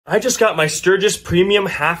I just got my Sturgis Premium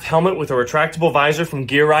Half Helmet with a retractable visor from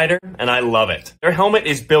Gear Rider, and I love it. Their helmet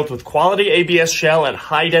is built with quality ABS shell and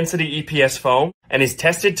high-density EPS foam, and is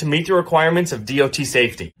tested to meet the requirements of D.O.T.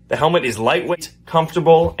 safety. The helmet is lightweight,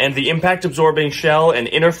 comfortable, and the impact-absorbing shell and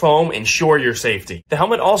inner foam ensure your safety. The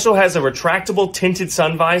helmet also has a retractable tinted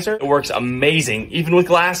sun visor that works amazing even with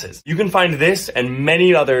glasses. You can find this and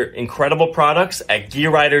many other incredible products at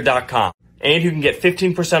GearRider.com. And you can get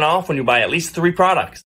 15% off when you buy at least 3 products.